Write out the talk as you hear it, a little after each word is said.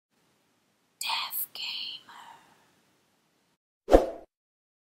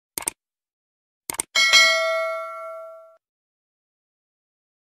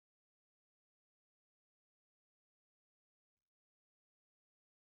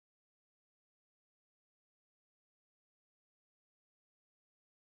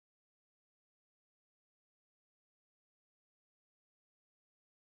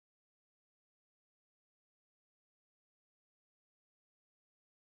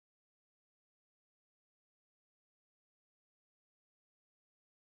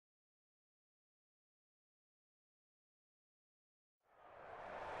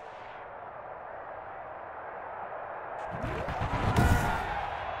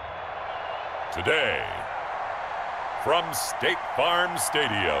Today, from State Farm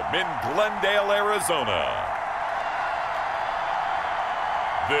Stadium in Glendale, Arizona,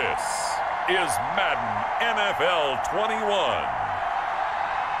 this is Madden NFL 21.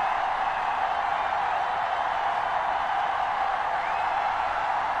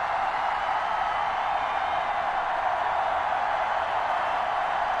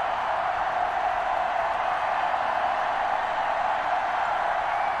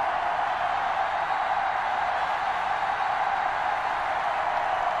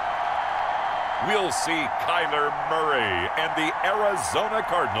 We'll see Kyler Murray and the Arizona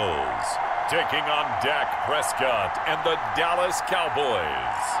Cardinals taking on Dak Prescott and the Dallas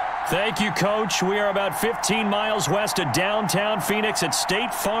Cowboys. Thank you, Coach. We are about 15 miles west of downtown Phoenix at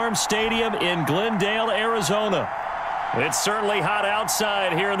State Farm Stadium in Glendale, Arizona. It's certainly hot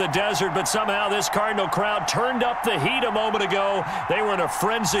outside here in the desert, but somehow this Cardinal crowd turned up the heat a moment ago. They were in a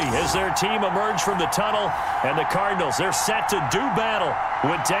frenzy as their team emerged from the tunnel, and the Cardinals, they're set to do battle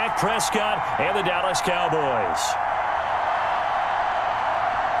with Dak Prescott and the Dallas Cowboys.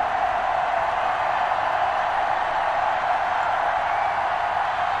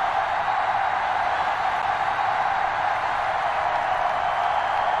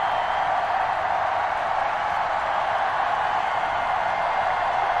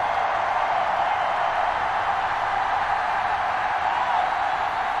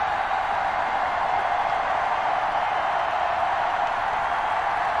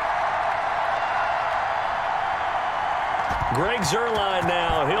 Greg Zuerlein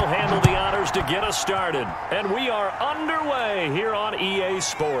now. He'll handle the honors to get us started. And we are underway here on EA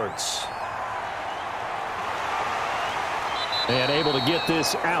Sports. And able to get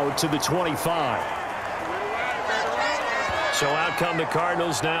this out to the 25. So out come the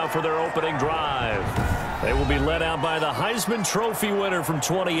Cardinals now for their opening drive. They will be led out by the Heisman Trophy winner from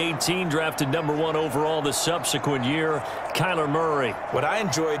 2018, drafted #1 overall the subsequent year, Kyler Murray. What I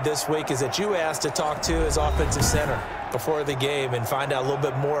enjoyed this week is that you asked to talk to his offensive center before the game and find out a little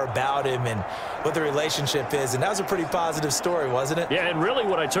bit more about him and what the relationship is. And that was a pretty positive story, wasn't it? Yeah, and really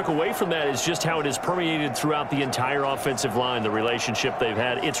what I took away from that is just how it has permeated throughout the entire offensive line, the relationship they've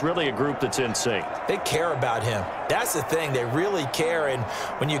had. It's really a group that's in sync. They care about him. That's the thing. They really care. And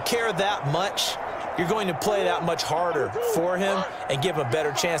when you care that much, you're going to play that much harder for him and give him a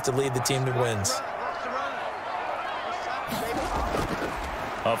better chance to lead the team to wins.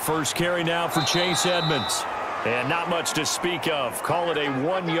 A first carry now for Chase Edmonds. And not much to speak of. Call it a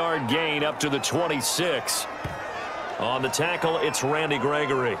 1-yard gain up to the 26. On the tackle, it's Randy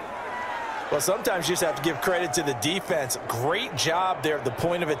Gregory. Well, sometimes you just have to give credit to the defense. Great job there at the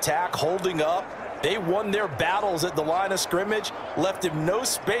point of attack, holding up. They won their battles at the line of scrimmage, left him no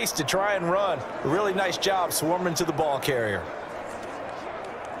space to try and run. A really nice job swarming to the ball carrier.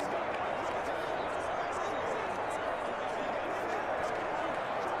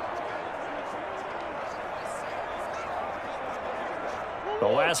 The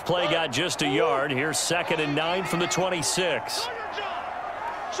last play got just a yard. Here's 2nd and 9 from the 26.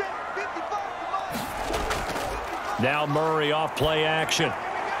 Now Murray off play action.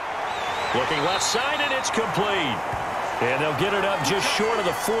 Looking left side, and it's complete. And they'll get it up just short of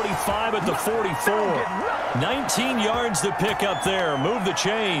the 45 at the 44. 19 yards to pick up there. Move the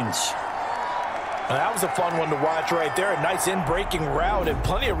chains. That was a fun one to watch right there. A nice in-breaking route and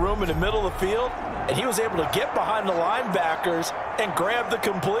plenty of room in the middle of the field. And he was able to get behind the linebackers and grab the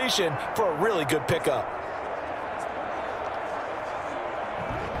completion for a really good pickup.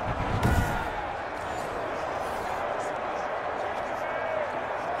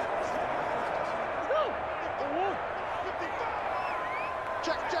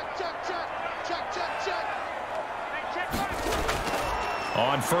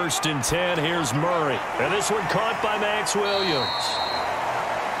 On 1st and 10, here's Murray. And this one caught by Max Williams.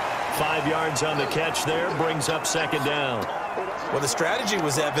 5 yards on the catch there, brings up 2nd down. Well, the strategy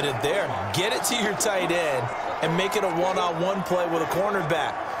was evident there. Get it to your tight end and make it a one-on-one play with a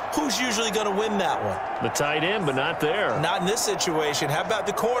cornerback. Who's usually going to win that one? The tight end, but not there. Not in this situation. How about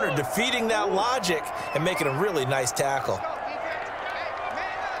the corner defeating that logic and making a really nice tackle?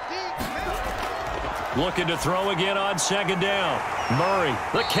 Looking to throw again on 2nd down. Murray,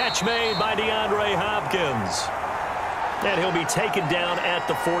 the catch made by DeAndre Hopkins. And he'll be taken down at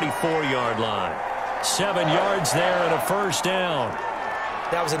the 44-yard line. 7 yards there and a 1st down.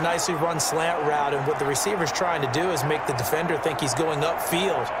 That was a nicely run slant route, and what the receiver's trying to do is make the defender think he's going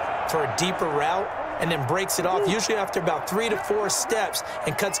upfield for a deeper route, and then breaks it off, usually after about 3 to 4 steps,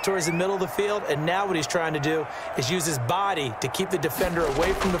 and cuts towards the middle of the field. And now what he's trying to do is use his body to keep the defender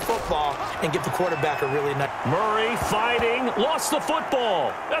away from the football and give the quarterback a really nice... Murray fighting, lost the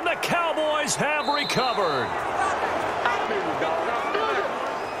football, and the Cowboys have recovered.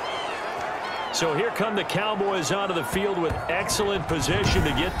 So here come the Cowboys onto the field with excellent position to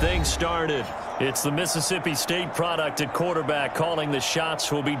get things started. It's the Mississippi State product at quarterback. Calling the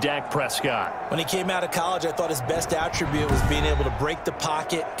shots will be Dak Prescott. When he came out of college, I thought his best attribute was being able to break the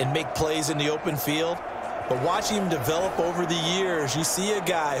pocket and make plays in the open field. But watching him develop over the years, you see a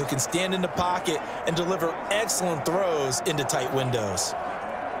guy who can stand in the pocket and deliver excellent throws into tight windows.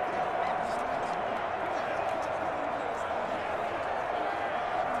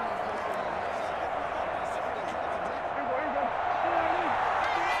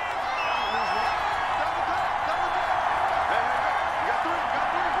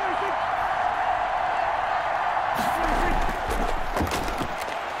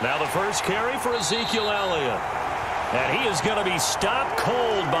 Now the first carry for Ezekiel Elliott. And he is going to be stopped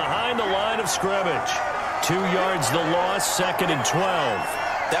cold behind the line of scrimmage. 2 yards the loss, 2nd and 12.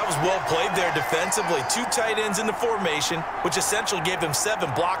 That was well played there defensively. 2 tight ends in the formation, which essentially gave them 7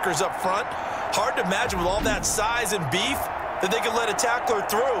 blockers up front. Hard to imagine with all that size and beef that they could let a tackler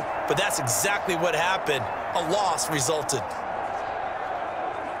through. But that's exactly what happened. A loss resulted.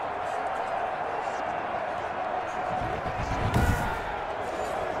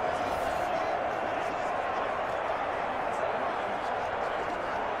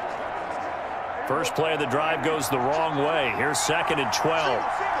 First play of the drive goes the wrong way. Here's 2nd and 12.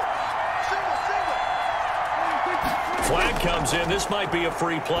 Flag comes in. This might be a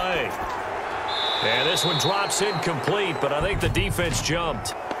free play. And this one drops incomplete, but I think the defense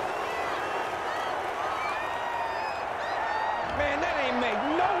jumped. Man, that ain't make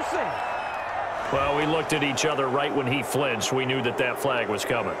no sense. Well, we looked at each other right when he flinched. We knew that that flag was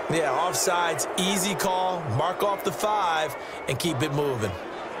coming. Yeah, offsides, easy call. Mark off the 5 and keep it moving.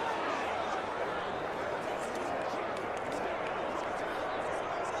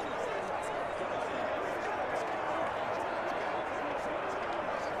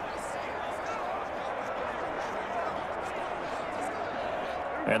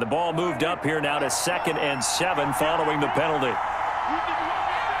 And the ball moved up here now to 2nd and 7 following the penalty.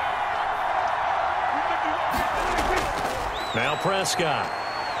 Now Prescott.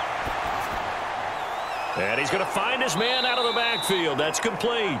 And he's going to find his man out of the backfield. That's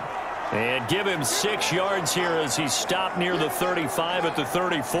complete. And give him 6 yards here as he's stopped near the 35 at the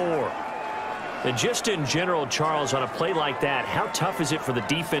 34. And just in general, Charles, on a play like that, how tough is it for the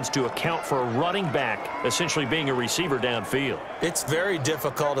defense to account for a running back essentially being a receiver downfield? It's very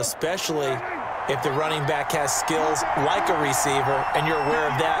difficult, especially if the running back has skills like a receiver, and you're aware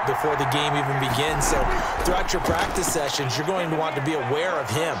of that before the game even begins. So throughout your practice sessions, you're going to want to be aware of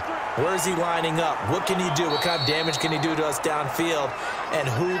him. Where is he lining up? What can he do? What kind of damage can he do to us downfield? And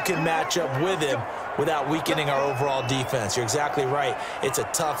who can match up with him without weakening our overall defense? You're exactly right. It's a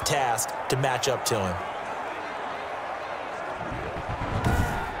tough task to match up to him.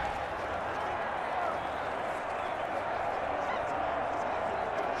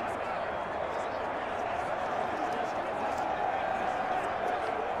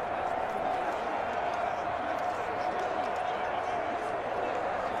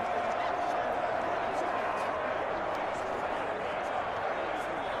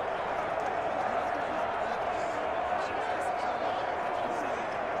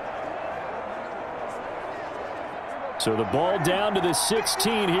 So the ball down to the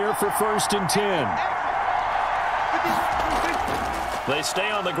 16 here for 1st and 10. They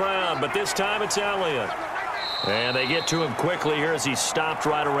stay on the ground, but this time it's Elliott. And they get to him quickly here as he stopped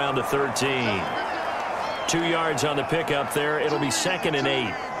right around the 13. 2 yards on the pickup there. It'll be 2nd and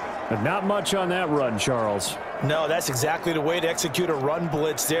 8. But not much on that run, Charles. No, that's exactly the way to execute a run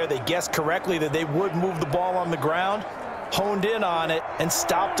blitz there. They guessed correctly that they would move the ball on the ground, honed in on it, and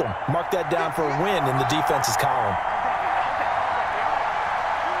stopped them. Mark that down for a win in the defense's column.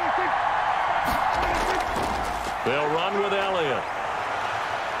 They'll run with Elliott.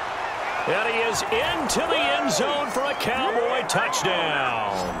 And he is into the end zone for a Cowboy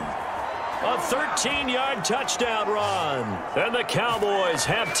touchdown. A 13-yard touchdown run. And the Cowboys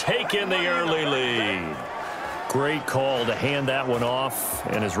have taken the early lead. Great call to hand that one off,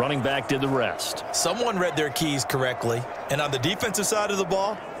 and his running back did the rest. Someone read their keys correctly, and on the defensive side of the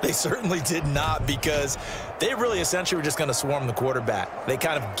ball, they certainly did not, because they really essentially were just going to swarm the quarterback. They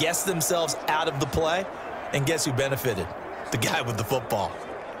kind of guessed themselves out of the play, and guess who benefited? The guy with the football.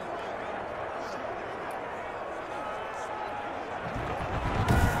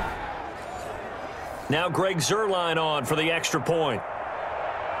 Now Greg Zuerlein on for the extra point.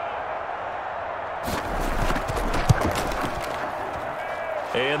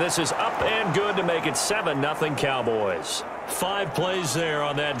 And this is up and good to make it 7-0 Cowboys. 5 plays there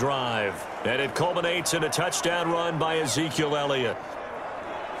on that drive. And it culminates in a touchdown run by Ezekiel Elliott.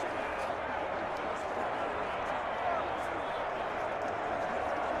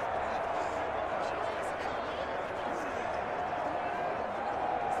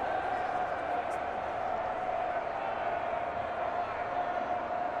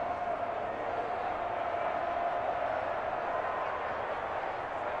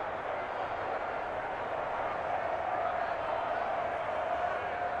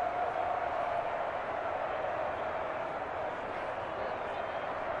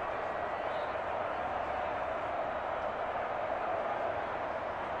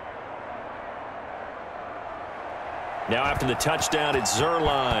 Now after the touchdown, it's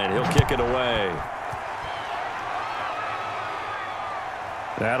Zuerlein. He'll kick it away.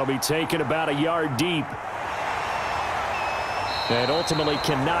 That'll be taken about a yard deep. And ultimately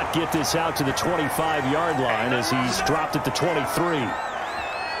cannot get this out to the 25-yard line as he's dropped at the 23.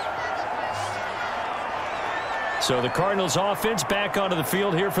 So the Cardinals offense back onto the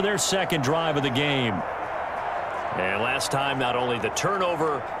field here for their second drive of the game. And last time, not only the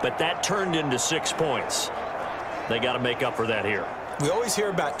turnover, but that turned into 6 points. They got to make up for that here. We always hear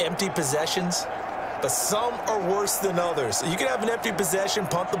about empty possessions, but some are worse than others. You can have an empty possession,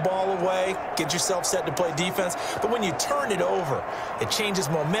 punt the ball away, get yourself set to play defense, but when you turn it over, it changes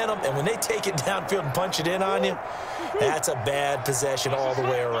momentum, and when they take it downfield and punch it in on you, that's a bad possession all the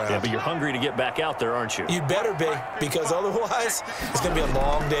way around. Yeah, but you're hungry to get back out there, aren't you? You better be, because otherwise, it's going to be a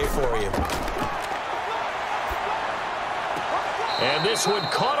long day for you. And this one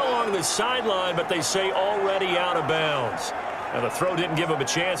caught along the sideline, but they say already out of bounds. Now the throw didn't give him a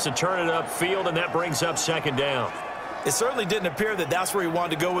chance to turn it upfield, and that brings up second down. It certainly didn't appear that that's where he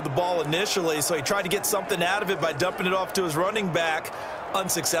wanted to go with the ball initially, so he tried to get something out of it by dumping it off to his running back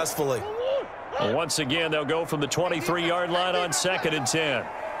unsuccessfully. Well, once again, they'll go from the 23-yard line on 2nd and 10.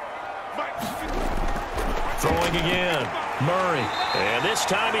 Throwing again, Murray. And this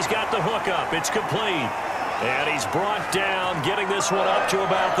time he's got the hook up. It's complete. And he's brought down, getting this one up to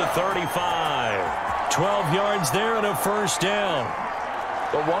about the 35. 12 yards there and a first down.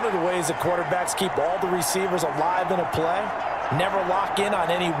 But one of the ways that quarterbacks keep all the receivers alive in a play, never lock in on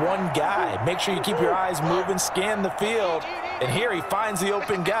any one guy. Make sure you keep your eyes moving, scan the field, and here he finds the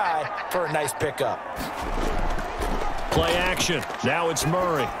open guy for a nice pickup. Play action. Now it's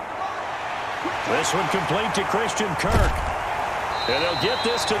Murray. This one complete to Christian Kirk. And they'll get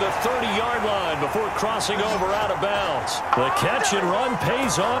this to the 30-yard line before crossing over out of bounds. The catch and run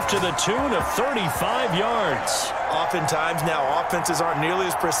pays off to the tune of 35 yards. Oftentimes now, offenses aren't nearly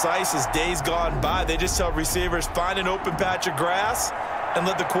as precise as days gone by. They just tell receivers, find an open patch of grass and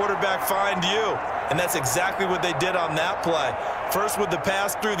let the quarterback find you. And that's exactly what they did on that play. First with the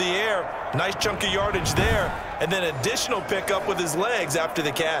pass through the air, nice chunk of yardage there, and then additional pickup with his legs after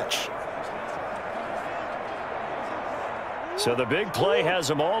the catch. So the big play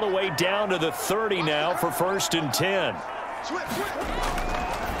has him all the way down to the 30 now for 1st and 10.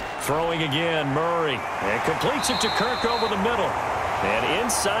 Throwing again, Murray. And completes it to Kirk over the middle. And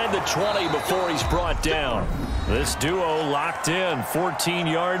inside the 20 before he's brought down. This duo locked in, 14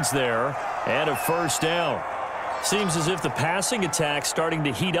 yards there and a first down. Seems as if the passing attack's starting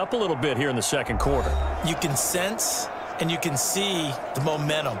to heat up a little bit here in the second quarter. You can sense and you can see the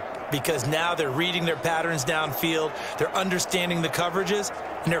momentum, because now they're reading their patterns downfield, they're understanding the coverages,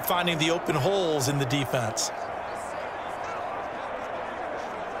 and they're finding the open holes in the defense.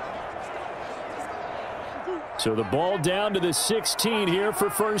 So the ball down to the 16 here for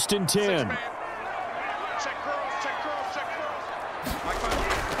 1st and 10.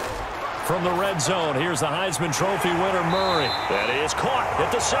 From the red zone, here's the Heisman Trophy winner, Murray. That is caught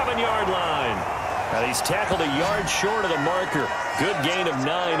at the 7-yard line. And he's tackled a yard short of the marker. Good gain of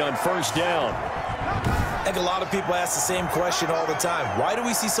 9 on first down. I think a lot of people ask the same question all the time. Why do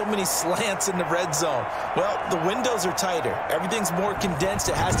we see so many slants in the red zone? Well, the windows are tighter. Everything's more condensed.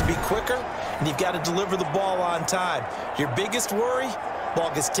 It has to be quicker, and you've got to deliver the ball on time. Your biggest worry,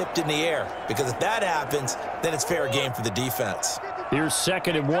 ball gets tipped in the air, because if that happens, then it's fair game for the defense. Here's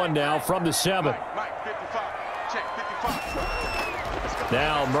 2nd and 1 now from the 7.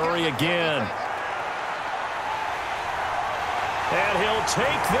 Now Murray again. And he'll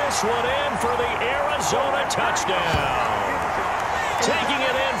take this one in for the Arizona touchdown. Taking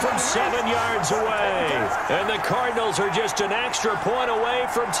it in from 7 yards away. And the Cardinals are just an extra point away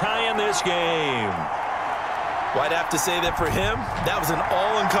from tying this game. Well, I'd have to say that for him, that was an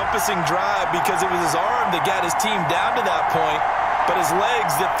all-encompassing drive because it was his arm that got his team down to that point, but his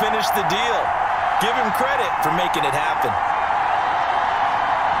legs that finished the deal. Give him credit for making it happen.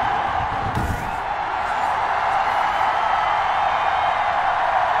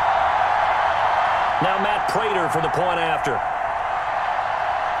 Now Matt Prater for the point after.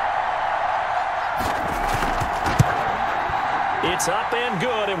 It's up and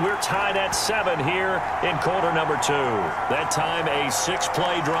good, and we're tied at 7 here in quarter number 2. That time a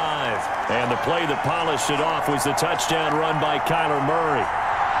 6-play drive. And the play that polished it off was the touchdown run by Kyler Murray.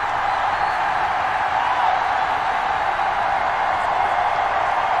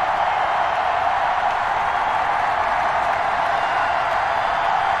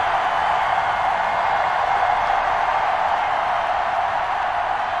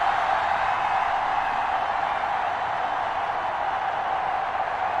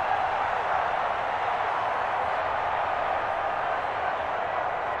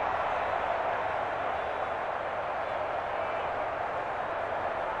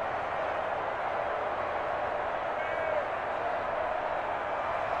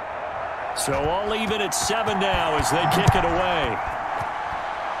 So all even at 7 now as they kick it away.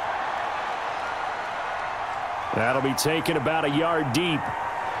 That'll be taken about a yard deep.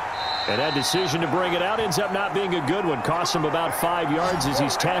 And that decision to bring it out ends up not being a good one. Costs him about 5 yards as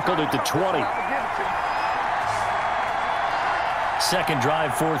he's tackled at the 20. Second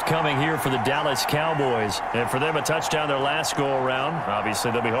drive forthcoming here for the Dallas Cowboys. And for them, a touchdown their last go-around.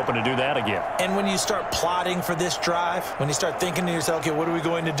 Obviously, they'll be hoping to do that again. And when you start plotting for this drive, when you start thinking to yourself, okay, what are we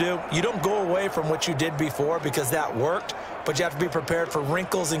going to do? You don't go away from what you did before because that worked, but you have to be prepared for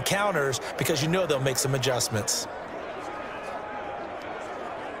wrinkles and counters because you know they'll make some adjustments.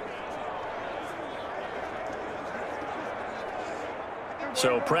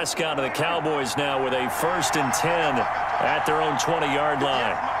 So Prescott of the Cowboys now with a 1st and 10 at their own 20-yard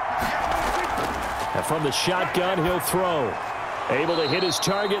line. And from the shotgun, he'll throw. Able to hit his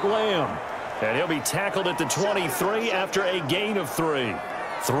target, Lamb. And he'll be tackled at the 23 after a gain of 3.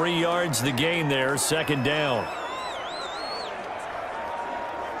 3 yards the gain there, 2nd down.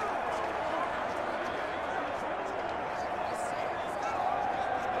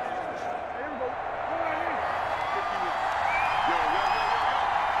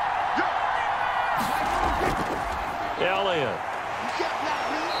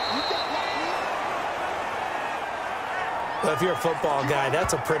 Well, if you're a football guy,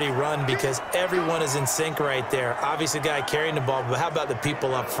 that's a pretty run because everyone is in sync right there. Obviously, the guy carrying the ball, but how about the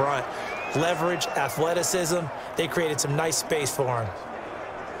people up front? Leverage, athleticism, they created some nice space for him.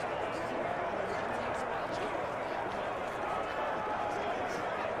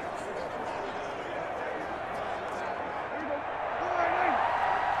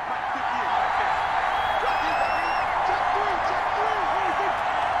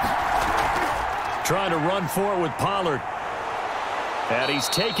 Trying to run for it with Pollard. And he's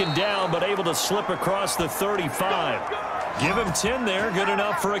taken down, but able to slip across the 35. Give him 10 there. Good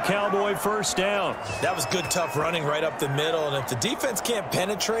enough for a Cowboy 1st down. That was good, tough running right up the middle. And if the defense can't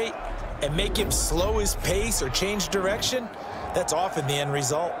penetrate and make him slow his pace or change direction, that's often the end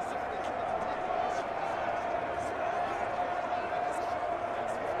result.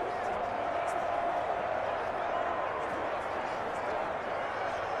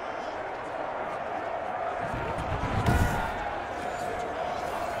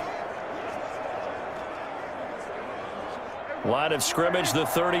 Line of scrimmage, the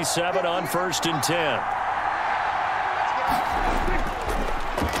 37 on 1st and 10.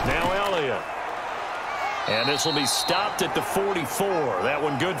 Now Elliott. And this will be stopped at the 44. That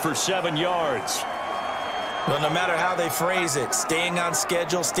one good for 7 yards. Well, no matter how they phrase it, staying on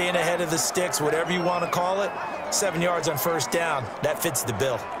schedule, staying ahead of the sticks, whatever you want to call it, 7 yards on 1st down, that fits the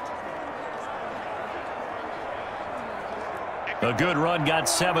bill. A good run got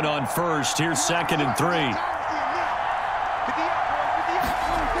 7 on 1st. Here's 2nd and 3.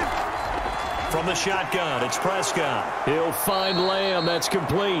 From the shotgun, it's Prescott. He'll find Lamb. That's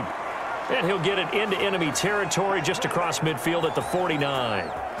complete. And he'll get it into enemy territory just across midfield at the 49.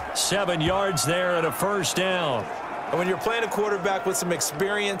 7 yards there and a 1st down. And when you're playing a quarterback with some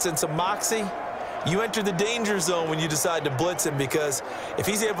experience and some moxie, you enter the danger zone when you decide to blitz him because if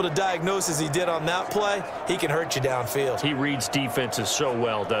he's able to diagnose as he did on that play, he can hurt you downfield. He reads defenses so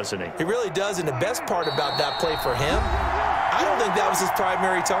well, doesn't he? He really does, and the best part about that play for him, I don't think that was his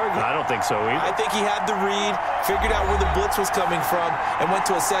primary target. I don't think so either. I think he had the read, figured out where the blitz was coming from, and went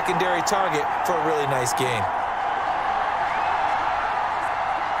to a secondary target for a really nice gain.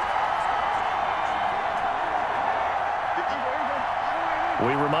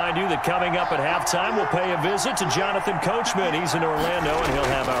 We remind remind you that coming up at halftime, we'll pay a visit to Jonathan Coachman. He's in Orlando, and he'll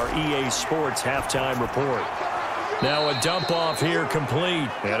have our EA Sports halftime report. Now a dump off here complete,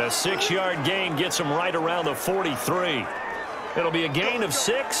 and a 6-yard gain gets him right around the 43. It'll be a gain of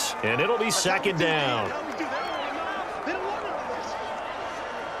 6, and it'll be second down.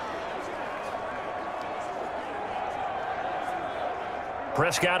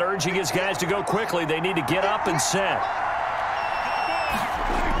 Prescott urging his guys to go quickly. They need to get up and set.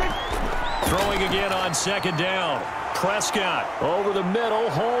 Throwing again on second down. Prescott over the middle,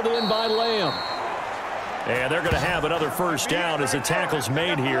 hauled in by Lamb. And they're going to have another first down as the tackle's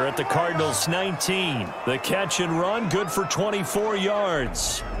made here at the Cardinals' 19. The catch and run, good for 24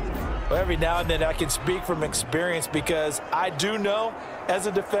 yards. Well, every now and then I can speak from experience because I do know as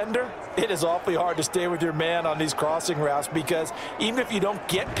a defender, it is awfully hard to stay with your man on these crossing routes because even if you don't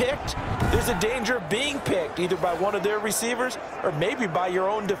get picked, there's a danger of being picked either by one of their receivers or maybe by your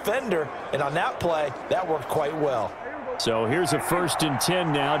own defender. And on that play, that worked quite well. So here's a 1st and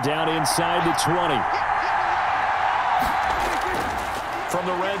 10 now down inside the 20. From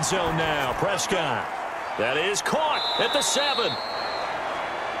the red zone now, Prescott. That is caught at the 7.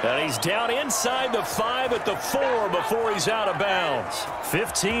 And he's down inside the 5 at the 4 before he's out of bounds.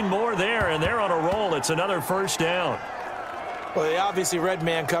 15 more there, and they're on a roll. It's another first down. Well, they obviously read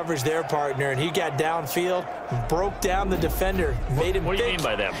man coverage their partner, and he got downfield, broke down the defender, made him What do you mean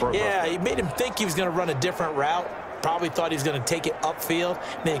by that? Yeah, he made him think he was going to run a different route. Probably thought he was going to take it upfield,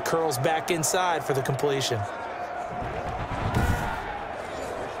 and then he curls back inside for the completion.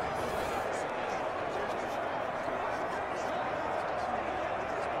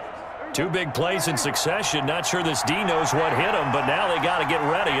 Two big plays in succession. Not sure this D knows what hit him, but now they got to get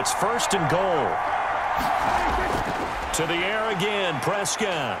ready. It's 1st and goal. To the air again,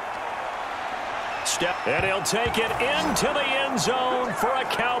 Prescott. Step, and he'll take it into the end zone for a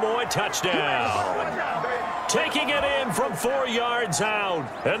Cowboy touchdown. Taking it in from 4 yards out,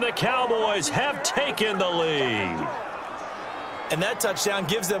 and the Cowboys have taken the lead. And that touchdown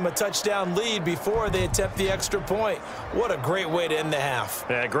gives them a touchdown lead before they attempt the extra point. What a great way to end the half.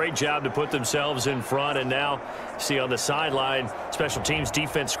 Yeah, great job to put themselves in front. And now, see on the sideline, special teams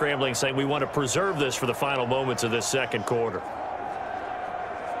defense scrambling, saying we want to preserve this for the final moments of this second quarter.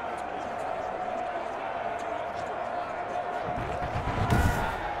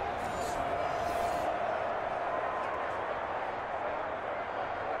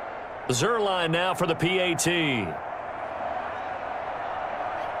 Zerline now for the PAT.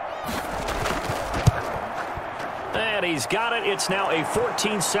 And he's got it. It's now a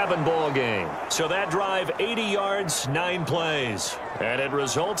 14-7 ball game. So that drive, 80 yards, 9 plays. And it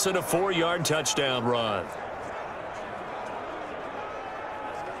results in a 4-yard touchdown run.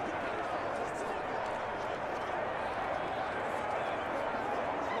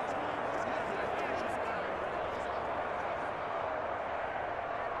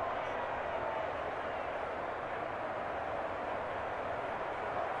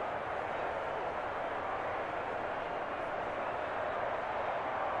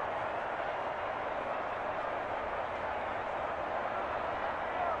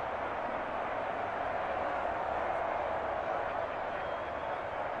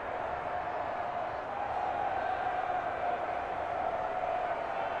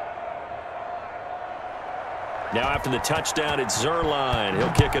 Now after the touchdown, it's Zerline.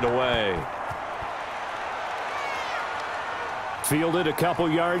 He'll kick it away. Fielded a couple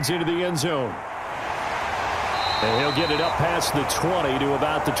yards into the end zone. And he'll get it up past the 20 to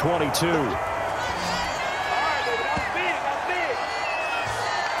about the 22.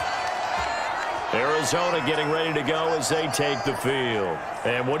 Arizona getting ready to go as they take the field.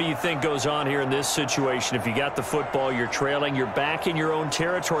 And what do you think goes on here in this situation? If you got the football, you're trailing, you're back in your own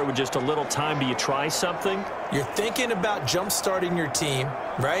territory with just a little time. Do you try something? You're thinking about jump-starting your team,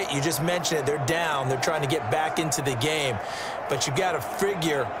 right? You just mentioned it. They're down. They're trying to get back into the game. But you got to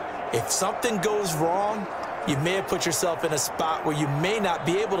figure if something goes wrong, you may have put yourself in a spot where you may not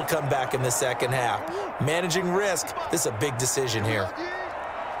be able to come back in the second half. Managing risk, this is a big decision here.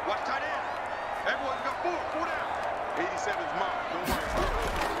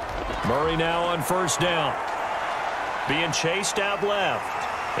 Murray now on first down. Being chased out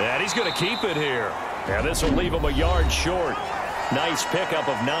left. And he's going to keep it here. And this will leave him a yard short. Nice pickup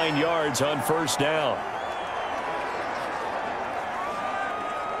of 9 yards on first down.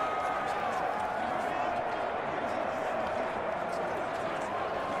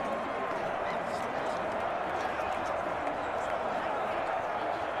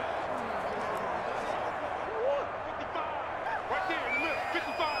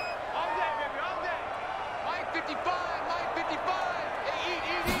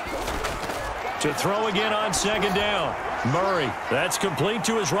 To throw again on second down. Murray. That's complete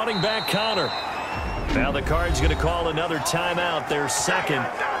to his running back, Connor. Now the Cards going to call another timeout, their second,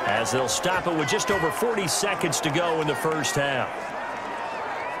 as they'll stop it with just over 40 seconds to go in the first half.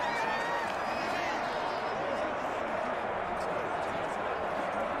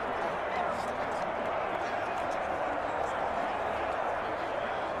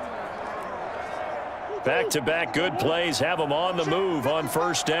 Back-to-back good plays have them on the move on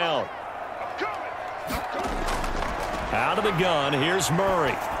first down. Out of the gun, here's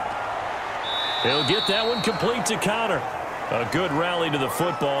Murray. He'll get that one complete to Connor. A good rally to the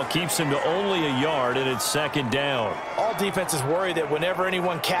football keeps him to only a yard, and it's second down. All defenses worry that whenever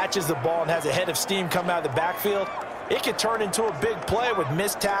anyone catches the ball and has a head of steam come out of the backfield, it could turn into a big play with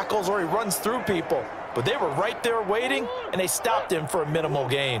missed tackles or he runs through people. But they were right there waiting, and they stopped him for a minimal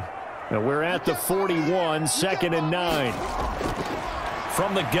gain. Now we're at the 41, 2nd and 9.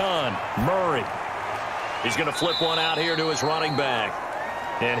 From the gun, Murray. He's going to flip one out here to his running back.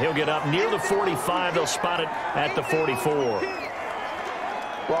 And he'll get up near the 45. They'll spot it at the 44.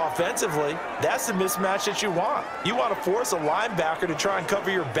 Well, offensively, that's the mismatch that you want. You want to force a linebacker to try and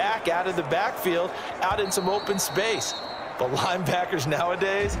cover your back out of the backfield, out in some open space. But linebackers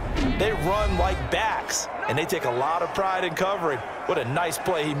nowadays, they run like backs, and they take a lot of pride in covering. What a nice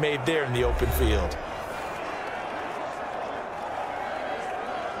play he made there in the open field.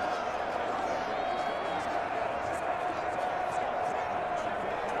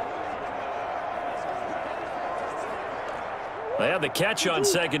 They had the catch on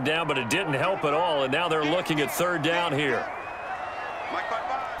second down, but it didn't help at all, and now they're looking at third down here.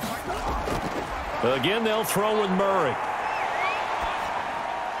 Again, they'll throw with Murray.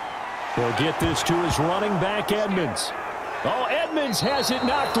 He'll get this to his running back, Edmonds. Oh, Edmonds has it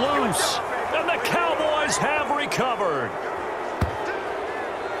knocked loose, and the Cowboys have recovered.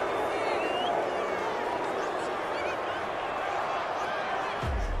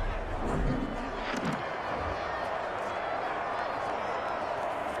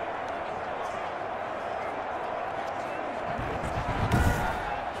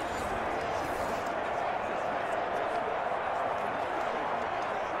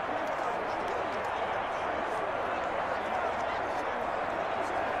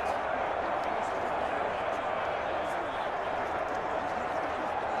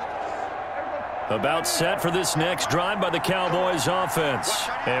 About set for this next drive by the Cowboys offense.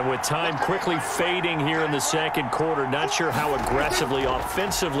 And with time quickly fading here in the second quarter, not sure how aggressively,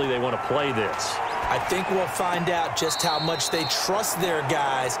 offensively they want to play this. I think we'll find out just how much they trust their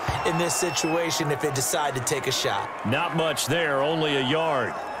guys in this situation if they decide to take a shot. Not much there, only a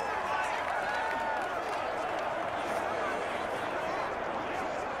yard.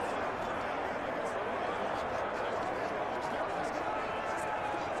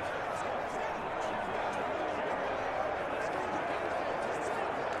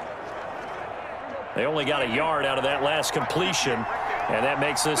 They only got a yard out of that last completion, and that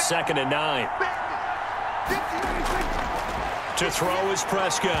makes this 2nd and 9. To throw is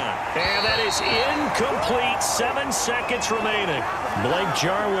Prescott, and that is incomplete. 7 seconds remaining. Blake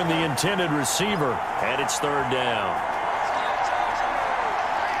Jarwin, the intended receiver, and it's third down.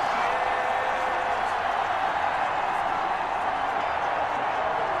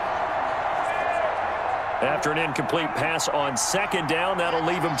 After an incomplete pass on second down, that'll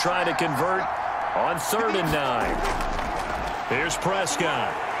leave him trying to convert on 3rd and 9. Here's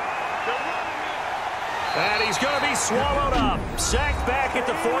Prescott. And he's going to be swallowed up. Sacked back at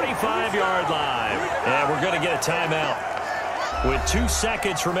the 45-yard line. And we're going to get a timeout with 2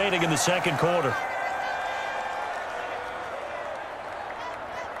 seconds remaining in the second quarter.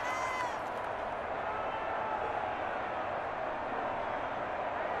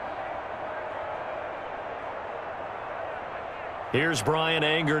 Here's Brian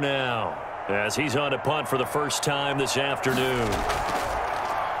Anger now, as he's on a punt for the first time this afternoon.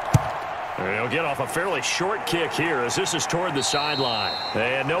 He'll get off a fairly short kick here as this is toward the sideline.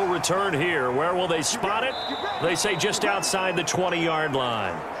 And no return here. Where will they spot it? They say just outside the 20-yard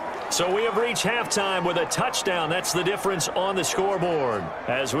line. So we have reached halftime with a touchdown. That's the difference on the scoreboard.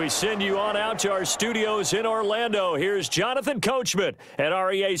 As we send you on out to our studios in Orlando, here's Jonathan Coachman at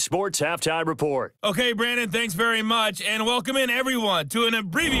REA Sports Halftime Report. Okay, Brandon, thanks very much. And welcome in, everyone, to an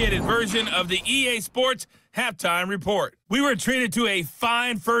abbreviated version of the EA Sports Halftime Report. We were treated to a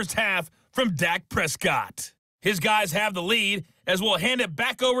fine first half from Dak Prescott. His guys have the lead as we'll hand it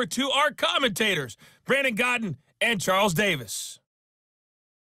back over to our commentators, Brandon Godden and Charles Davis.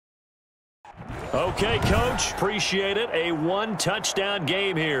 Okay, Coach, appreciate it. A 1-touchdown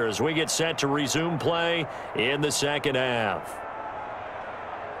game here as we get set to resume play in the second half.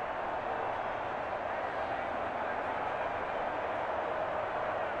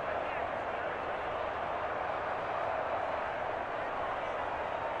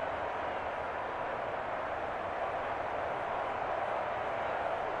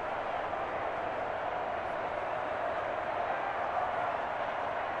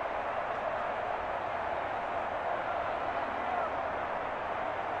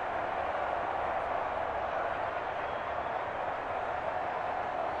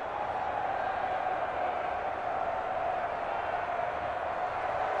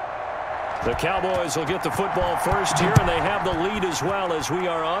 The Cowboys will get the football first here, and they have the lead as well as we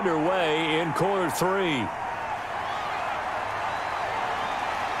are underway in quarter 3.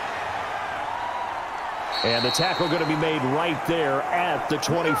 And the tackle going to be made right there at the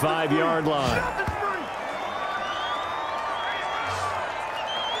 25-yard line.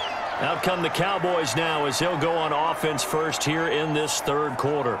 Out come the Cowboys now as they'll go on offense first here in this third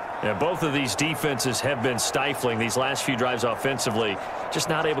quarter. And both of these defenses have been stifling these last few drives offensively. Just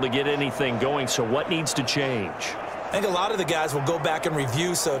not able to get anything going, so what needs to change? I think a lot of the guys will go back and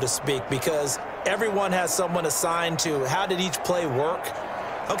review, so to speak, because everyone has someone assigned to how did each play work.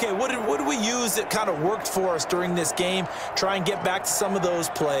 Okay, what did we use that kind of worked for us during this game? Try and get back to some of those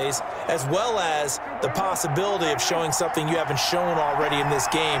plays, as well as the possibility of showing something you haven't shown already in this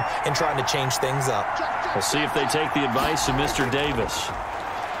game and trying to change things up. We'll see if they take the advice of Mr. Davis.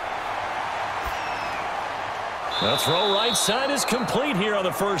 The throw right side is complete here on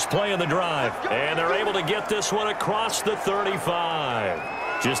the first play of the drive. And they're able to get this one across the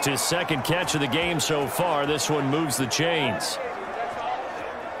 35. Just his second catch of the game so far. This one moves the chains.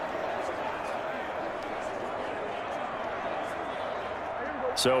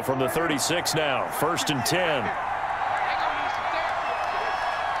 So from the 36 now, 1st and 10.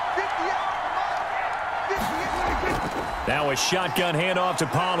 Now a shotgun handoff to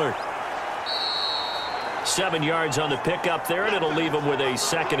Pollard. 7 yards on the pickup there, and it'll leave him with a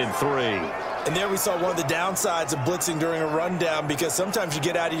 2nd and 3. And there we saw one of the downsides of blitzing during a rundown, because sometimes you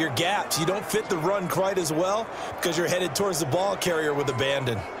get out of your gaps. You don't fit the run quite as well because you're headed towards the ball carrier with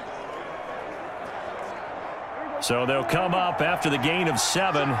abandon. So they'll come up after the gain of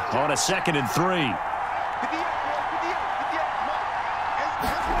 7 on a 2nd and 3.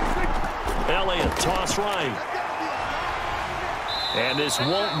 Elliott, toss right. And this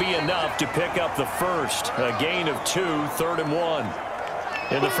won't be enough to pick up the first. A gain of 2, 3rd and 1.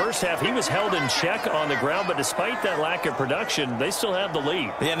 In the first half, he was held in check on the ground, but despite that lack of production, they still have the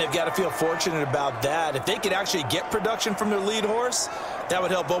lead. Yeah, and they've got to feel fortunate about that. If they could actually get production from their lead horse, that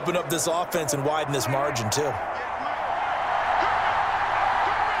would help open up this offense and widen this margin too.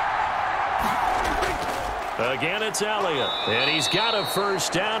 Again, it's Elliott, and he's got a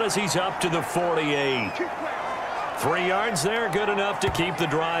first down as he's up to the 48. 3 yards there, good enough to keep the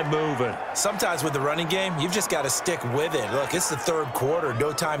drive moving. Sometimes with the running game, you've just got to stick with it. Look, it's the third quarter,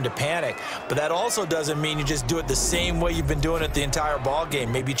 no time to panic. But that also doesn't mean you just do it the same way you've been doing it the entire ball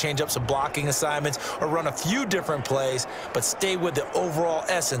game. Maybe change up some blocking assignments or run a few different plays, but stay with the overall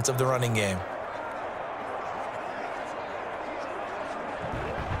essence of the running game.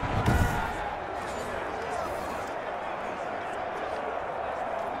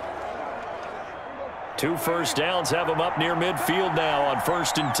 Two first downs have him up near midfield now on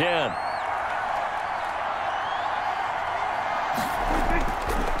 1st and 10.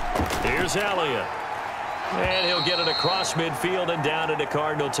 Here's Elliott. And he'll get it across midfield and down into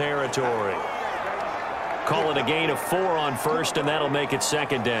Cardinal territory. Call it a gain of 4 on 1st, and that'll make it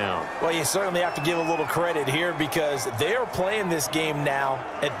 2nd down. Well, you certainly have to give a little credit here because they are playing this game now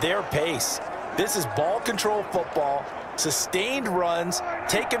at their pace. This is ball control football. Sustained runs,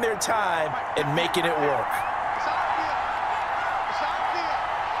 taking their time, and making it work.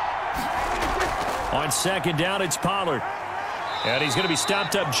 On 2nd down, it's Pollard. And he's going to be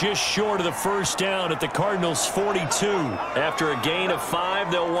stopped up just short of the first down at the Cardinals' 42. After a gain of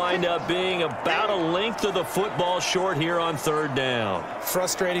 5, they'll wind up being about a length of the football short here on 3rd down.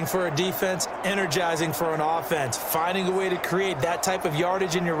 Frustrating for a defense, energizing for an offense. Finding a way to create that type of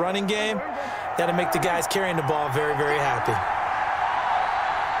yardage in your running game, that'll make the guys carrying the ball very, very happy.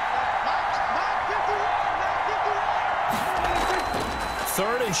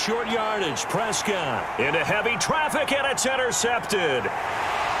 Third and short yardage. Prescott into heavy traffic, and it's intercepted.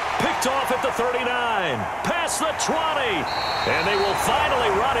 Picked off at the 39. Past the 20. And they will finally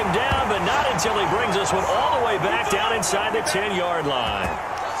run him down, but not until he brings this one all the way back down inside the 10-yard line.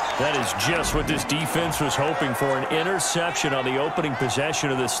 That is just what this defense was hoping for, an interception on the opening possession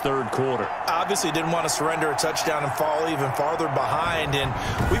of this third quarter. Obviously didn't want to surrender a touchdown and fall even farther behind, and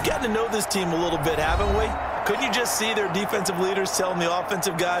we've gotten to know this team a little bit, haven't we? Couldn't you just see their defensive leaders telling the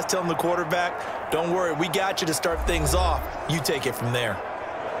offensive guys, telling the quarterback, don't worry, we got you to start things off. You take it from there.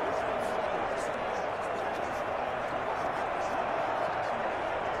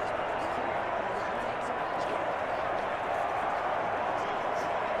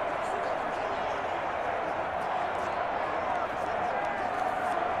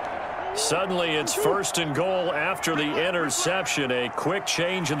 Suddenly, it's 1st and goal after the interception. A quick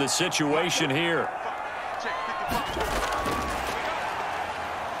change in the situation here.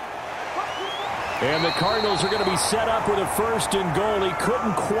 And the Cardinals are going to be set up with a 1st and goal. He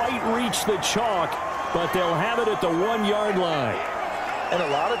couldn't quite reach the chalk, but they'll have it at the 1-yard line. And a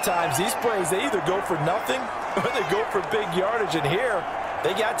lot of times these plays, they either go for nothing or they go for big yardage. And here,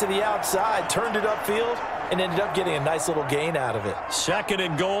 they got to the outside, turned it upfield, and ended up getting a nice little gain out of it. 2nd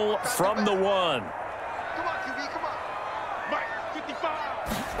and goal from the 1. Come on, QB, come on. Mike, 55.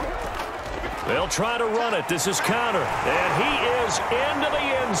 They'll try to run it. This is Conner. And he is into the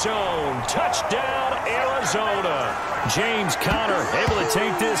end zone. Touchdown, Arizona. James Conner able to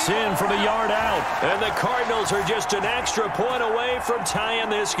take this in from a yard out. And the Cardinals are just an extra point away from tying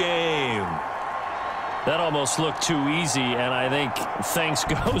this game. That almost looked too easy, and I think thanks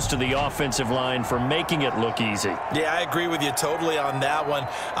goes to the offensive line for making it look easy. Yeah, I agree with you totally on that one.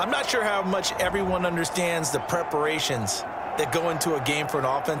 I'm not sure how much everyone understands the preparations that go into a game for an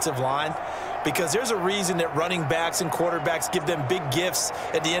offensive line, because there's a reason that running backs and quarterbacks give them big gifts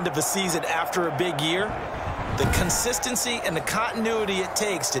at the end of a season after a big year. The consistency and the continuity it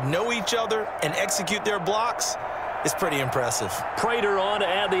takes to know each other and execute their blocks is pretty impressive. Prater on to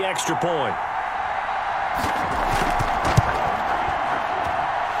add the extra point.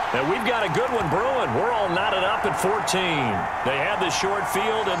 And we've got a good one brewing. We're all knotted up at 14. They had the short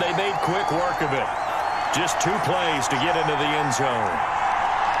field, and they made quick work of it. Just 2 plays to get into the end zone.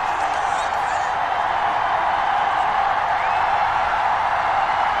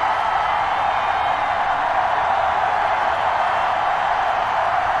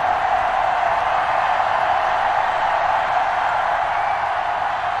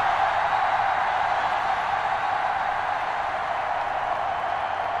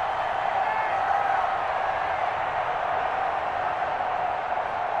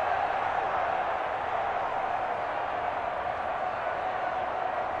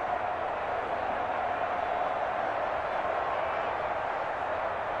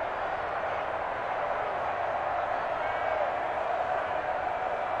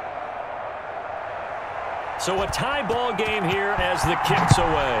 So a tie ball game here as the kick's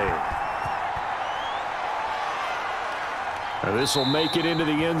away. And this will make it into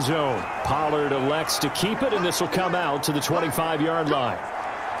the end zone. Pollard elects to keep it, and this will come out to the 25-yard line.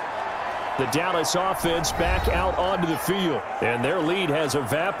 The Dallas offense back out onto the field, and their lead has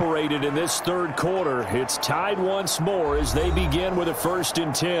evaporated in this 3rd quarter. It's tied once more as they begin with a 1st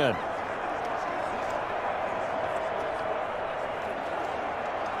and 10.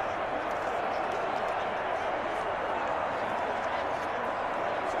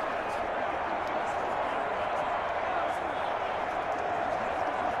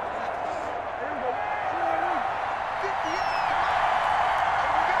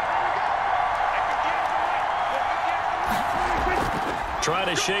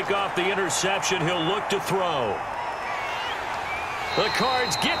 Trying to shake off the interception. He'll look to throw. The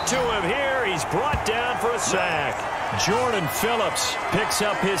Cards get to him here. He's brought down for a sack. Jordan Phillips picks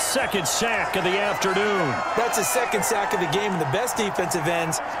up his 2nd sack of the afternoon. That's his 2nd sack of the game, and the best defensive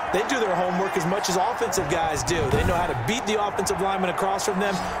ends, they do their homework as much as offensive guys do. They know how to beat the offensive lineman across from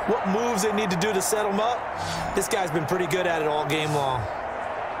them, what moves they need to do to set them up. This guy's been pretty good at it all game long.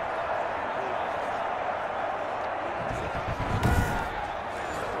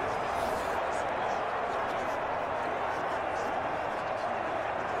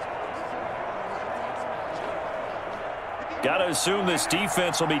 Got to assume this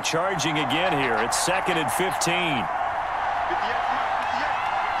defense will be charging again here. It's 2nd and 15.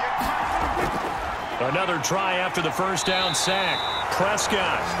 Another try after the 1st down sack.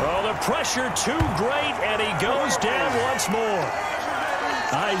 Prescott. Oh, the pressure too great, and he goes down once more.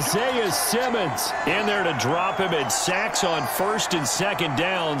 Isaiah Simmons in there to drop him, and sacks on 1st and 2nd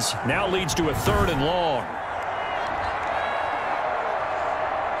downs. Now leads to a 3rd and long.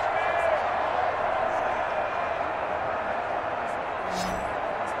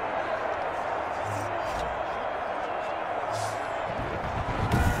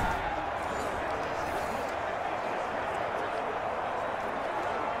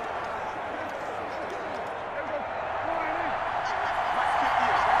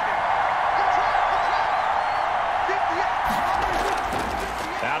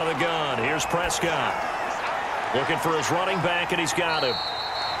 Out of the gun, here's Prescott. Looking for his running back, and he's got him.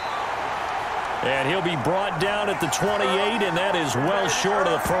 And he'll be brought down at the 28, and that is well short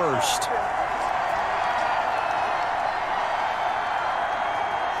of the 1st.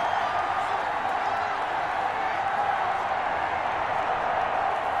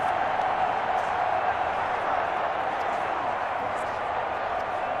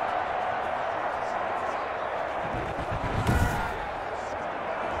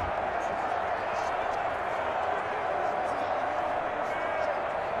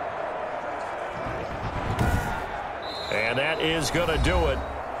 is going to do it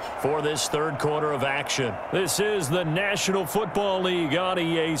for this third quarter of action. This is the National Football League on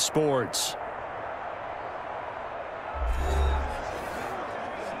EA Sports.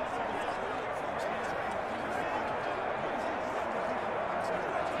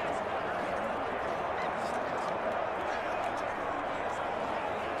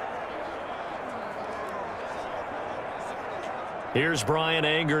 Here's Brian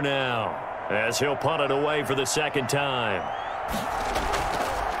Anger now, as he'll punt it away for the second time.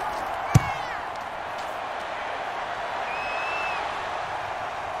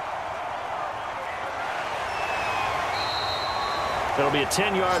 It'll be a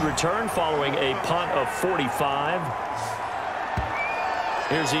 10-yard return following a punt of 45.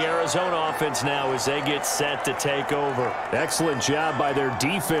 Here's the Arizona offense now as they get set to take over. Excellent job by their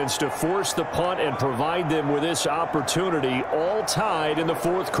defense to force the punt and provide them with this opportunity, all tied in the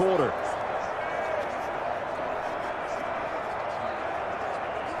fourth quarter.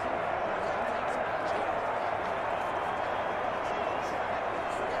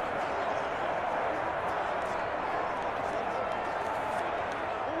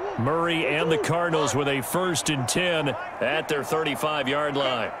 Murray and the Cardinals with a 1st and 10 at their 35-yard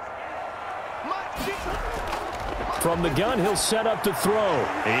line. From the gun, he'll set up to throw.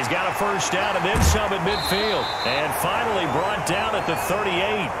 He's got a first down and then some at midfield. And finally brought down at the 38.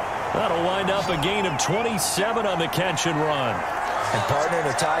 That'll wind up a gain of 27 on the catch and run. And partner, in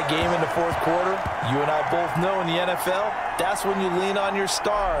a tie game in the fourth quarter, you and I both know in the NFL, that's when you lean on your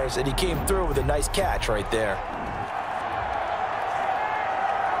stars. And he came through with a nice catch right there.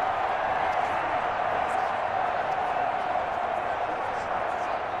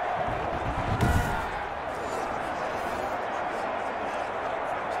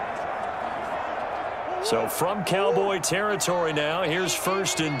 So from Cowboy territory now, here's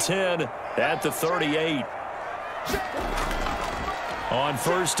 1st and 10 at the 38. On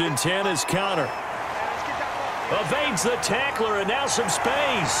 1st and 10 is Connor. Evades the tackler and now some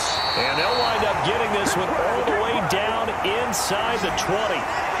space. And they'll wind up getting this one all the way down inside the 20.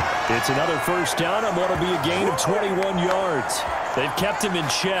 It's another first down and what'll be a gain of 21 yards. They've kept him in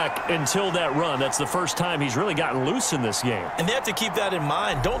check until that run. That's the first time he's really gotten loose in this game. And they have to keep that in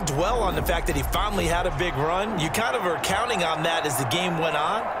mind. Don't dwell on the fact that he finally had a big run. You kind of are counting on that as the game went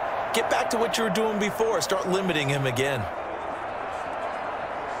on. Get back to what you were doing before. Start limiting him again.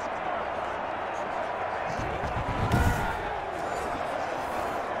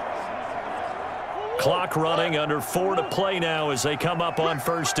 Clock running, under 4 to play now as they come up on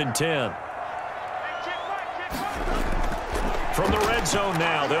 1st and 10. From the red zone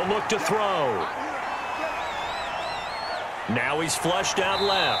now, they'll look to throw. Now he's flushed out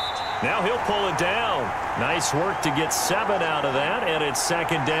left. Now he'll pull it down. Nice work to get 7 out of that, and it's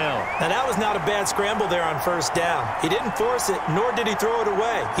 2nd down. Now that was not a bad scramble there on 1st down. He didn't force it, nor did he throw it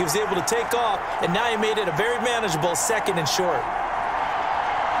away. He was able to take off, and now he made it a very manageable 2nd and short.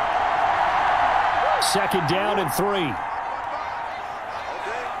 2nd down and 3. Okay,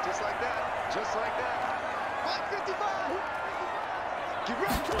 just like that. Just like that. 555. Get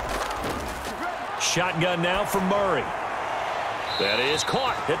ready. Get ready. Shotgun now for Murray. That is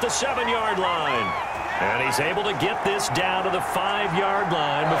caught at the 7-yard line. And he's able to get this down to the 5-yard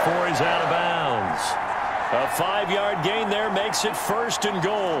line before he's out of bounds. A 5-yard gain there makes it 1st and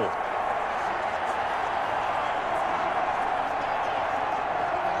goal.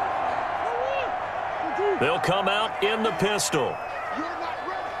 They'll come out in the pistol.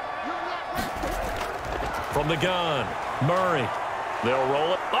 From the gun, Murray. They'll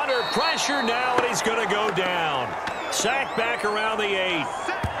roll it under pressure now, and he's going to go down. Sacked back around the 8.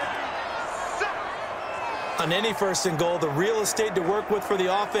 On any 1st and goal, the real estate to work with for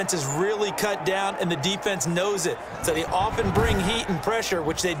the offense is really cut down, and the defense knows it. So they often bring heat and pressure,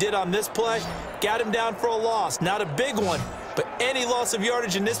 which they did on this play. Got him down for a loss. Not a big one, but any loss of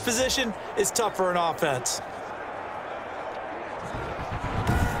yardage in this position is tough for an offense.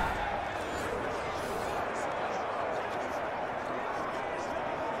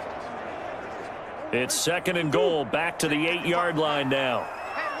 It's 2nd and goal, back to the 8-yard line now.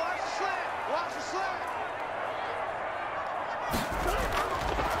 Hey, watch the slant. Watch the slant.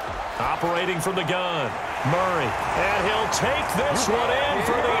 Operating from the gun, Murray. And he'll take this one in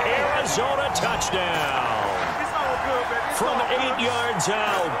for the Arizona touchdown. From 8 yards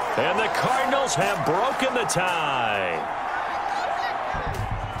out, and the Cardinals have broken the tie.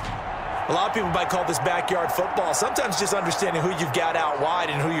 A lot of people might call this backyard football. Sometimes just understanding who you've got out wide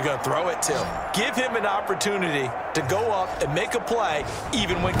and who you're going to throw it to. Give him an opportunity to go up and make a play,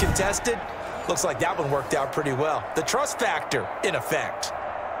 even when contested. Looks like that one worked out pretty well. The trust factor in effect.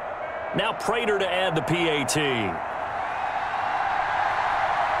 Now Prater to add the PAT.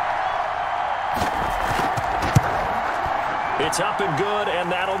 It's up and good,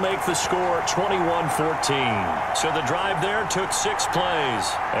 and that'll make the score 21-14. So the drive there took 6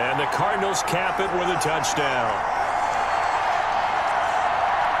 plays, and the Cardinals cap it with a touchdown.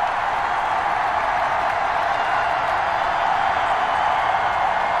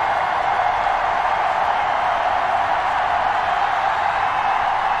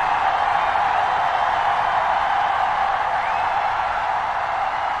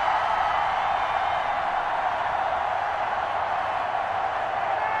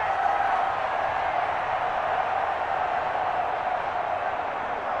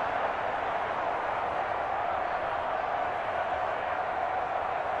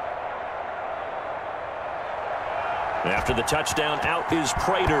 After the touchdown, out is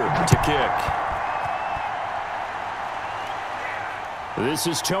Prater to kick. This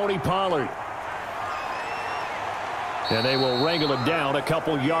is Tony Pollard. And they will wrangle him down a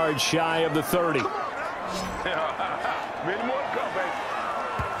couple yards shy of the 30.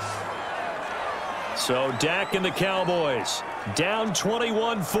 So Dak and the Cowboys down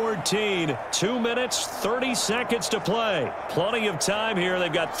 21-14. 2 minutes, 30 seconds to play. Plenty of time here.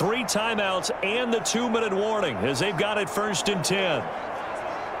 They've got 3 timeouts and the 2-minute warning as they've got it 1st and 10.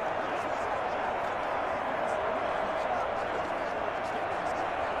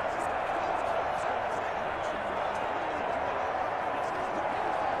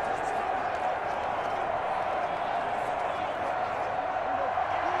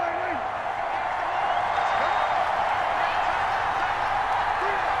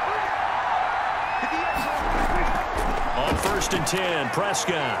 On 1st and 10,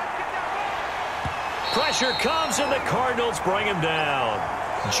 Prescott. Pressure comes, and the Cardinals bring him down.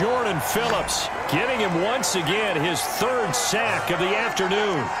 Jordan Phillips getting him once again his 3rd sack of the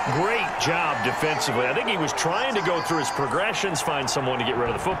afternoon. Great job defensively. I think he was trying to go through his progressions, find someone to get rid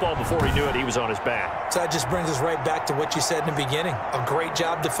of the football. Before he knew it, he was on his back. So that just brings us right back to what you said in the beginning. A great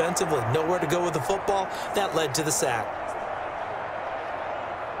job defensively. Nowhere to go with the football. That led to the sack.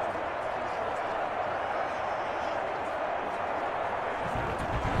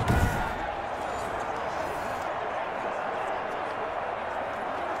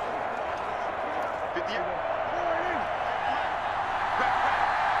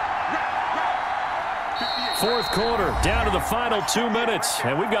 Fourth quarter, down to the final 2 minutes,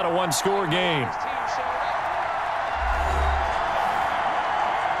 and we've got a 1-score game.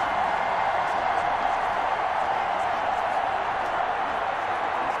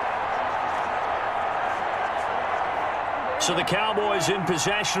 So the Cowboys in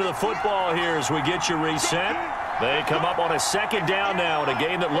possession of the football here as we get you reset. They come up on a 2nd down now in a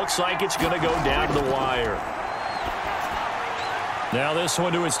game that looks like it's going to go down to the wire. Now this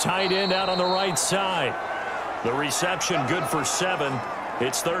one to his tight end out on the right side. The reception good for 7.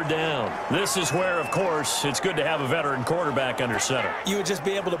 It's 3rd down. This is where, of course, it's good to have a veteran quarterback under center. You would just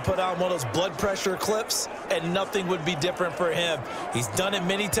be able to put on one of those blood pressure clips, and nothing would be different for him. He's done it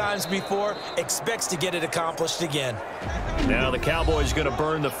many times before, expects to get it accomplished again. Now the Cowboys going to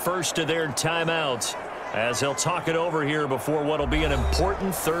burn the first of their timeouts as they'll talk it over here before what will be an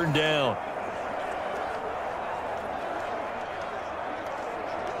important 3rd down.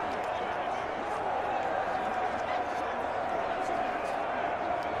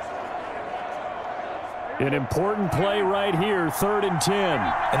 An important play right here, 3rd and 10.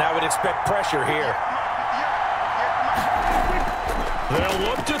 And I would expect pressure here. They'll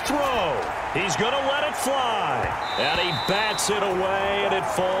look to throw. He's going to let it fly. And he bats it away, and it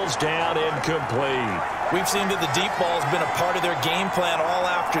falls down incomplete. We've seen that the deep ball has been a part of their game plan all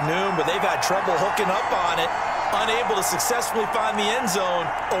afternoon, but they've had trouble hooking up on it, unable to successfully find the end zone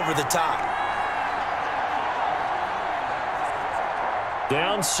over the top.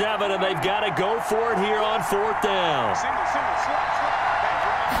 Down 7, and they've got to go for it here on 4th down.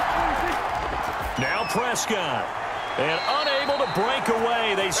 Now Prescott. And unable to break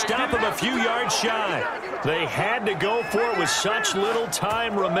away. They stop him a few yards shy. They had to go for it with such little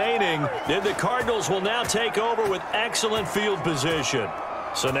time remaining. Then the Cardinals will now take over with excellent field position.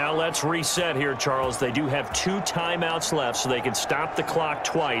 So now let's reset here, Charles. They do have 2 timeouts left, so they can stop the clock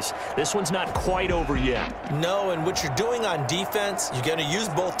twice. This one's not quite over yet. No, and what you're doing on defense, you're going to use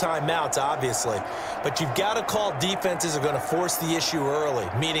both timeouts, obviously. But you've got to call defenses are going to force the issue early,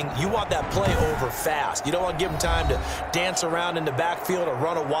 meaning you want that play over fast. You don't want to give them time to dance around in the backfield or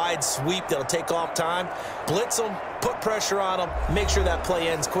run a wide sweep that'll take off time. Blitz them, put pressure on them, make sure that play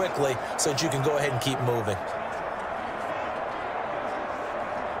ends quickly so that you can go ahead and keep moving.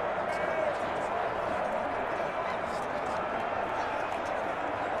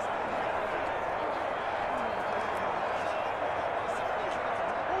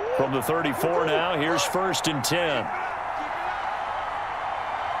 From the 34 now, here's 1st and 10.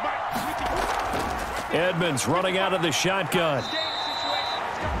 Edmonds running out of the shotgun.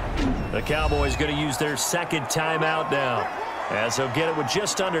 The Cowboys going to use their 2nd timeout now, as they'll get it with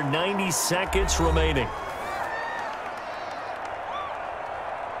just under 90 seconds remaining.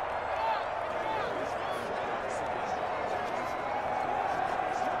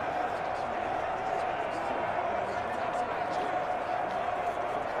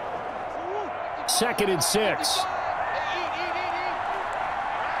 Second and 6.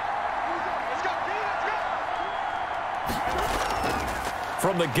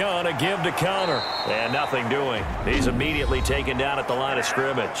 From the gun, a give to Connor. And nothing doing. He's immediately taken down at the line of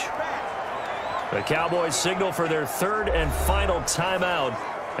scrimmage. The Cowboys signal for their 3rd and final timeout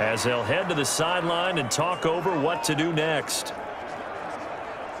as they'll head to the sideline and talk over what to do next.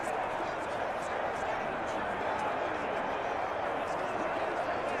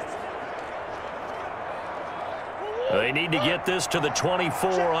 They need to get this to the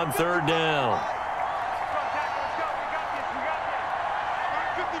 24 on 3rd down.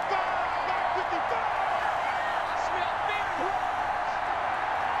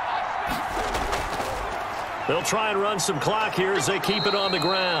 They'll try and run some clock here as they keep it on the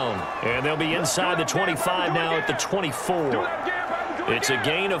ground. And they'll be inside the 25 now at the 24. It's a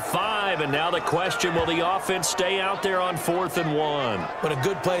gain of 5, and now the question, will the offense stay out there on 4th and 1? When a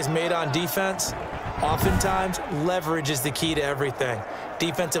good play is made on defense, oftentimes leverage is the key to everything.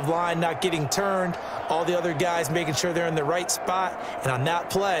 Defensive line not getting turned, all the other guys making sure they're in the right spot, and on that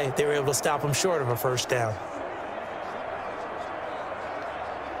play, they were able to stop them short of a 1st down.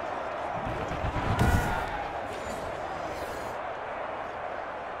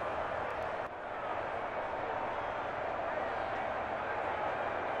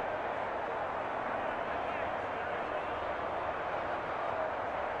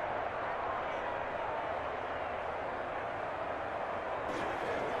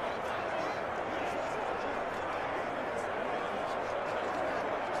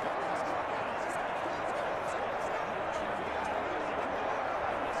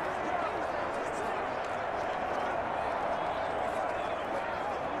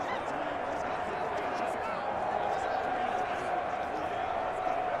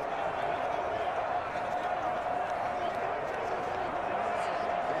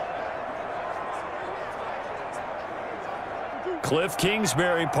 Cliff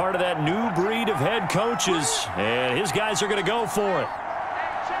Kingsbury, part of that new breed of head coaches, and his guys are going to go for it.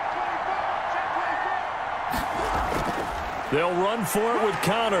 They'll run for it with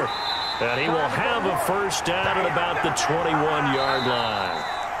Connor, and he will have a 1st down at about the 21-yard line.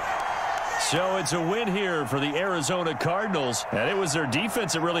 So it's a win here for the Arizona Cardinals, and it was their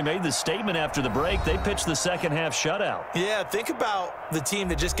defense that really made the statement after the break. They pitched the 2nd half shutout. Yeah, think about the team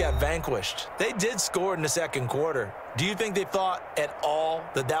that just got vanquished. They did score in the 2nd quarter. Do you think they thought at all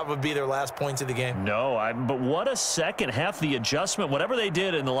that that would be their last points of the game? No, but what a 2nd half. The adjustment, whatever they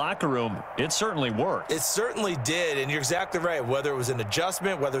did in the locker room, it certainly worked. It certainly did, and you're exactly right. Whether it was an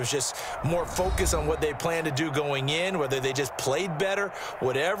adjustment, whether it was just more focus on what they planned to do going in, whether they just played better,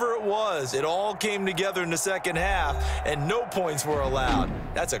 whatever it was, it all came together in the 2nd half, and no points were allowed.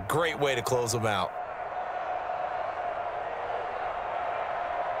 That's a great way to close them out.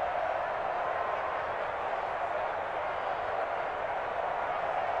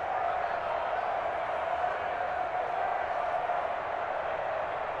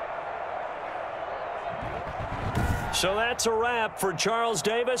 So that's a wrap for Charles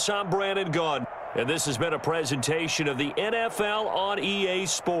Davis. I'm Brandon Gunn. And this has been a presentation of the NFL on EA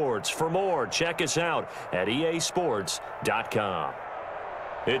Sports. For more, check us out at easports.com.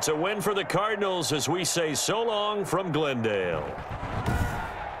 It's a win for the Cardinals as we say so long from Glendale.